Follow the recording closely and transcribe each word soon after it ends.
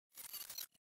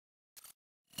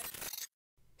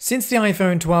Since the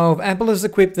iPhone 12, Apple has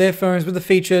equipped their phones with a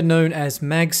feature known as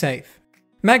MagSafe.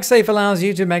 MagSafe allows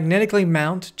you to magnetically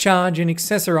mount, charge, and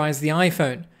accessorize the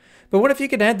iPhone. But what if you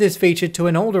could add this feature to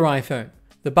an older iPhone,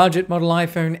 the budget model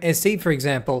iPhone SE for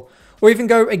example, or even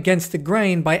go against the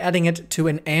grain by adding it to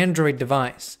an Android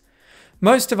device?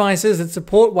 Most devices that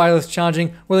support wireless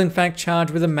charging will in fact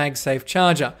charge with a MagSafe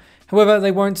charger, however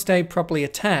they won't stay properly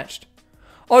attached.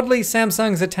 Oddly,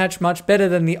 Samsung's attach much better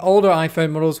than the older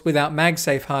iPhone models without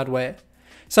MagSafe hardware.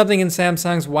 Something in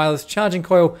Samsung's wireless charging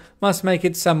coil must make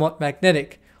it somewhat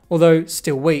magnetic, although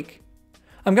still weak.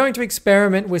 I'm going to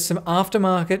experiment with some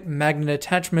aftermarket magnet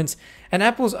attachments and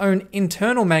Apple's own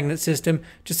internal magnet system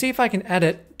to see if I can add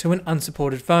it to an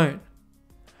unsupported phone.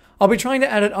 I'll be trying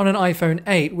to add it on an iPhone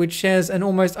 8, which shares an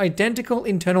almost identical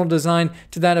internal design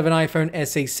to that of an iPhone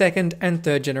SE 2nd and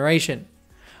 3rd generation,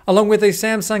 along with a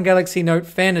Samsung Galaxy Note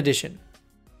Fan Edition.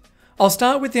 I'll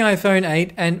start with the iPhone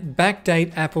 8 and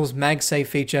backdate Apple's MagSafe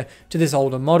feature to this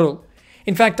older model.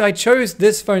 In fact, I chose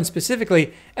this phone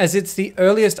specifically as it's the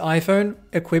earliest iPhone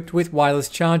equipped with wireless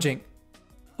charging.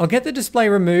 I'll get the display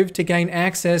removed to gain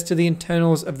access to the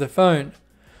internals of the phone.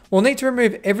 We'll need to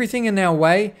remove everything in our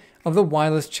way of the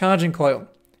wireless charging coil,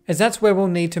 as that's where we'll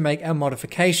need to make our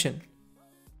modification.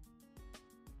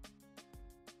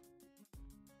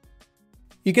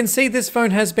 You can see this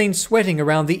phone has been sweating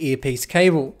around the earpiece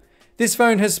cable. This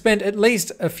phone has spent at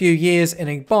least a few years in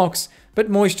a box, but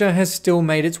moisture has still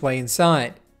made its way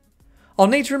inside. I'll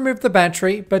need to remove the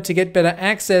battery, but to get better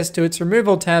access to its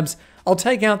removal tabs, I'll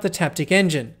take out the Taptic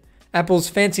engine, Apple's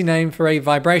fancy name for a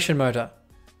vibration motor.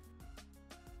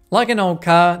 Like an old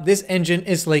car, this engine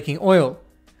is leaking oil.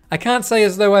 I can't say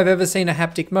as though I've ever seen a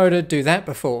haptic motor do that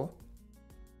before.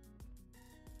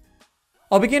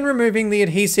 I'll begin removing the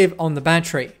adhesive on the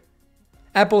battery.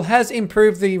 Apple has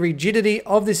improved the rigidity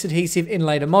of this adhesive in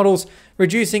later models,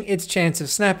 reducing its chance of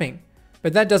snapping,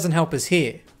 but that doesn't help us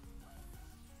here.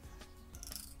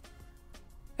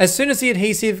 As soon as the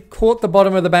adhesive caught the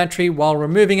bottom of the battery while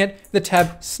removing it, the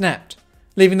tab snapped,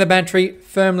 leaving the battery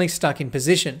firmly stuck in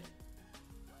position.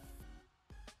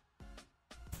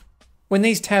 When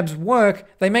these tabs work,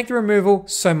 they make the removal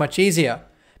so much easier,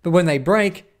 but when they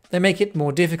break, they make it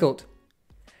more difficult.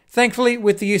 Thankfully,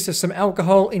 with the use of some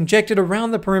alcohol injected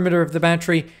around the perimeter of the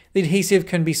battery, the adhesive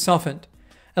can be softened,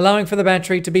 allowing for the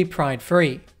battery to be pried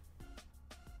free.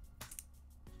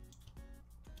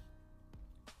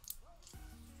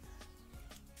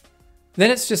 Then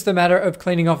it's just a matter of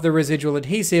cleaning off the residual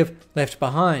adhesive left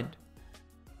behind.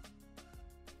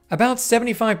 About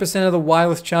 75% of the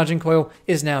wireless charging coil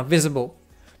is now visible,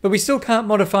 but we still can't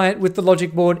modify it with the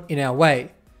logic board in our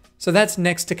way, so that's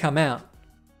next to come out.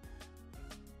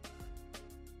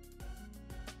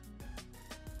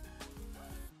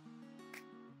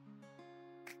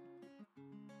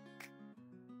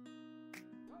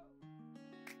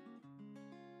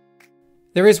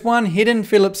 There is one hidden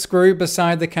Phillips screw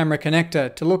beside the camera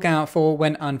connector to look out for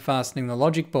when unfastening the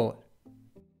logic board.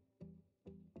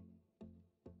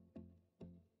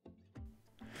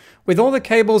 With all the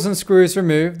cables and screws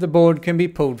removed, the board can be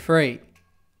pulled free.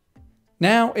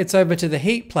 Now it's over to the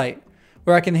heat plate,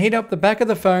 where I can heat up the back of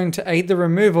the phone to aid the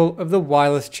removal of the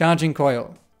wireless charging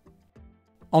coil.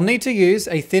 I'll need to use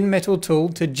a thin metal tool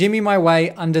to jimmy my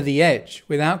way under the edge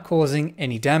without causing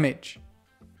any damage.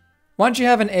 Once you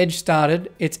have an edge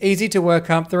started, it's easy to work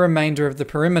up the remainder of the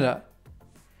perimeter.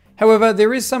 However,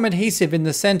 there is some adhesive in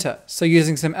the center, so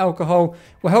using some alcohol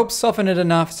will help soften it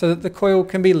enough so that the coil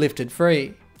can be lifted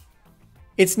free.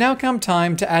 It's now come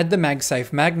time to add the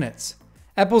MagSafe magnets.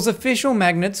 Apple's official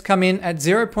magnets come in at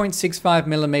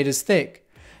 0.65mm thick,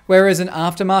 whereas an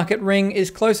aftermarket ring is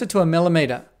closer to a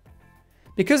millimeter.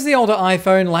 Because the older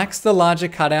iPhone lacks the larger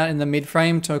cutout in the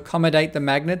midframe to accommodate the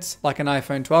magnets like an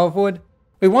iPhone 12 would,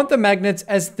 we want the magnets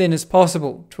as thin as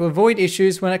possible to avoid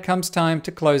issues when it comes time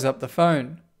to close up the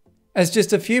phone, as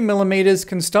just a few millimeters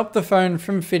can stop the phone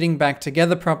from fitting back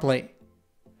together properly.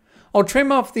 I'll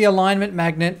trim off the alignment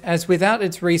magnet as without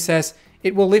its recess,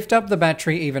 it will lift up the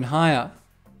battery even higher.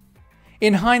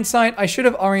 In hindsight, I should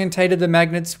have orientated the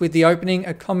magnets with the opening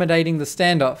accommodating the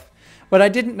standoff, but I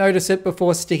didn't notice it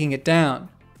before sticking it down.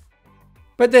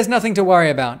 But there's nothing to worry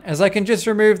about, as I can just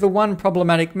remove the one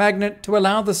problematic magnet to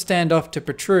allow the standoff to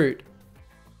protrude.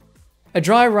 A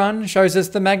dry run shows us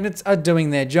the magnets are doing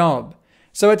their job,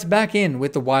 so it's back in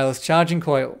with the wireless charging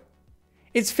coil.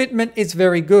 Its fitment is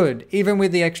very good, even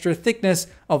with the extra thickness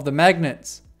of the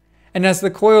magnets. And as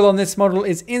the coil on this model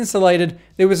is insulated,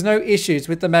 there was no issues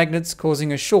with the magnets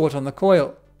causing a short on the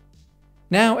coil.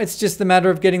 Now it's just a matter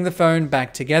of getting the phone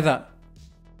back together.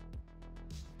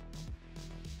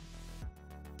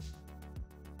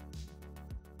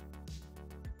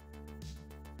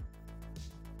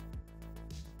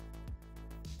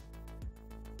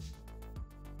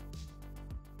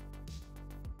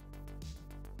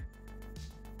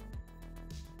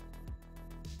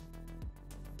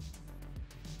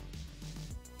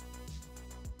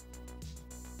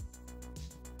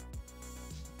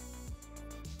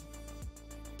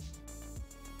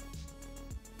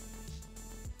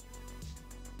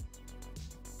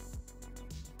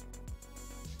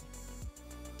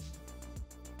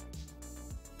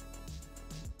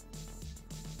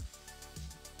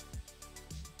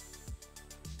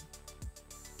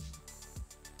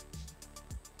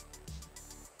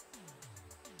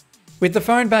 With the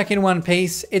phone back in one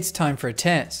piece, it's time for a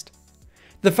test.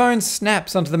 The phone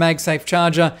snaps onto the MagSafe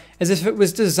charger as if it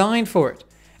was designed for it,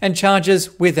 and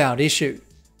charges without issue.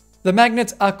 The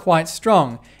magnets are quite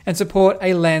strong and support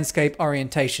a landscape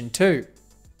orientation too.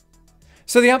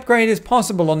 So the upgrade is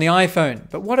possible on the iPhone,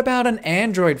 but what about an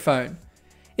Android phone?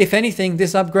 If anything,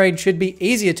 this upgrade should be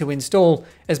easier to install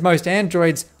as most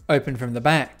Androids open from the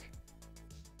back.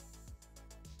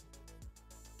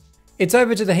 It's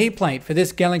over to the heat plate for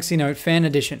this Galaxy Note Fan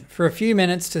Edition for a few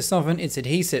minutes to soften its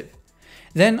adhesive.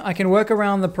 Then I can work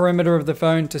around the perimeter of the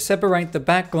phone to separate the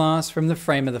back glass from the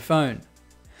frame of the phone.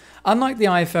 Unlike the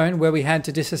iPhone, where we had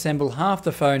to disassemble half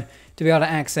the phone to be able to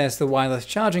access the wireless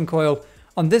charging coil,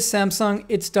 on this Samsung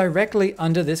it's directly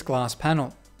under this glass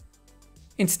panel.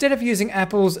 Instead of using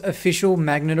Apple's official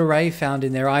magnet array found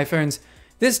in their iPhones,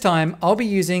 this time I'll be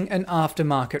using an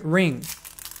aftermarket ring.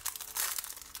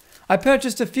 I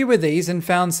purchased a few of these and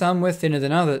found some were thinner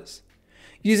than others.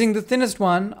 Using the thinnest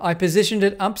one, I positioned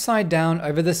it upside down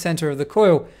over the center of the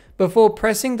coil before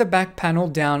pressing the back panel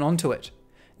down onto it,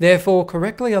 therefore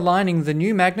correctly aligning the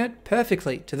new magnet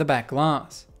perfectly to the back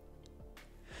glass.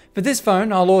 For this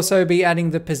phone, I'll also be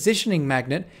adding the positioning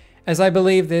magnet as I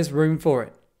believe there's room for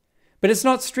it. But it's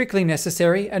not strictly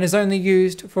necessary and is only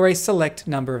used for a select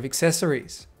number of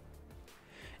accessories.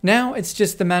 Now it's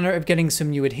just the matter of getting some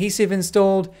new adhesive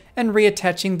installed and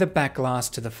reattaching the back glass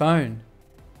to the phone.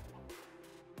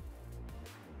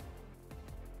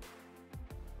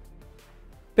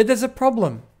 But there's a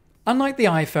problem. Unlike the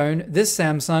iPhone, this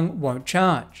Samsung won't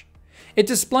charge. It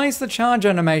displays the charge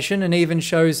animation and even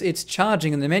shows it's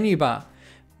charging in the menu bar,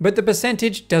 but the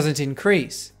percentage doesn't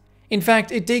increase. In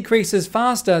fact, it decreases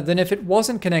faster than if it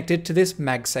wasn't connected to this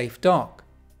MagSafe dock.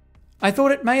 I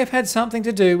thought it may have had something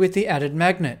to do with the added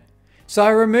magnet, so I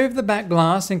removed the back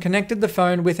glass and connected the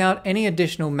phone without any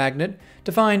additional magnet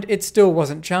to find it still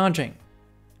wasn't charging.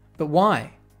 But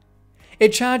why?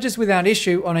 It charges without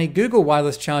issue on a Google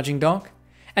wireless charging dock,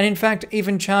 and in fact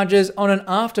even charges on an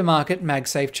aftermarket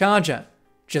MagSafe charger,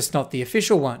 just not the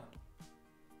official one.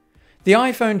 The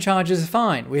iPhone charges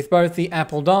fine with both the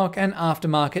Apple dock and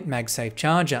aftermarket MagSafe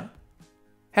charger.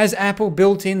 Has Apple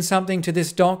built in something to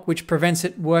this dock which prevents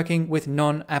it working with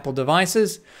non-Apple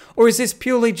devices, or is this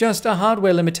purely just a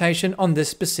hardware limitation on this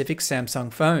specific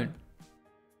Samsung phone?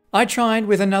 I tried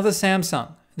with another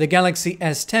Samsung, the Galaxy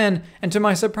S10, and to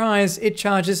my surprise, it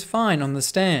charges fine on the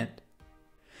stand.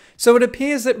 So it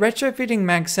appears that retrofitting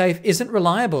MagSafe isn't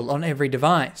reliable on every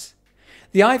device.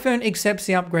 The iPhone accepts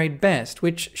the upgrade best,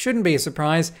 which shouldn't be a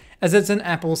surprise as it's an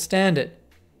Apple standard.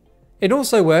 It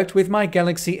also worked with my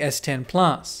Galaxy S10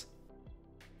 Plus.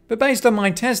 But based on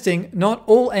my testing, not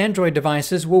all Android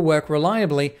devices will work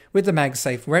reliably with the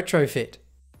MagSafe retrofit.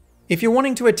 If you're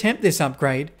wanting to attempt this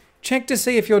upgrade, check to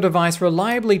see if your device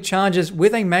reliably charges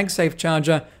with a MagSafe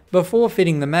charger before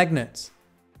fitting the magnets.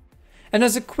 And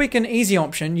as a quick and easy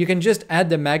option, you can just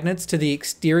add the magnets to the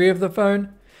exterior of the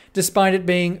phone, despite it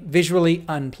being visually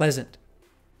unpleasant.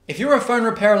 If you're a phone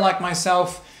repairer like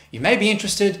myself, you may be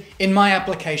interested in my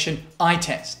application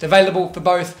iTest, available for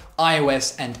both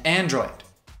iOS and Android.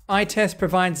 iTest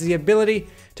provides the ability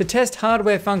to test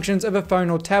hardware functions of a phone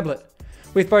or tablet,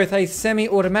 with both a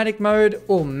semi-automatic mode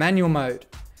or manual mode,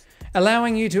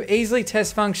 allowing you to easily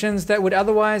test functions that would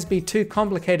otherwise be too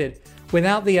complicated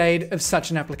without the aid of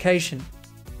such an application.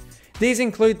 These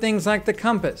include things like the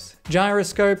compass,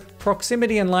 gyroscope,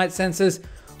 proximity and light sensors,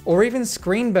 or even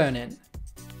screen burn-in.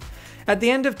 At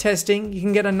the end of testing, you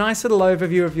can get a nice little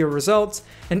overview of your results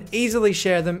and easily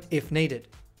share them if needed.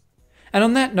 And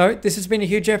on that note, this has been a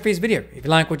Hugh Jeffries video. If you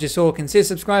like what you saw, consider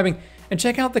subscribing and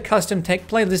check out the custom tech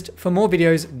playlist for more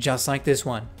videos just like this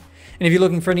one. And if you're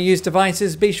looking for any used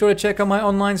devices, be sure to check out my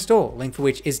online store, link for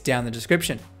which is down in the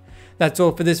description. That's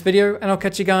all for this video, and I'll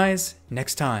catch you guys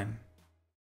next time.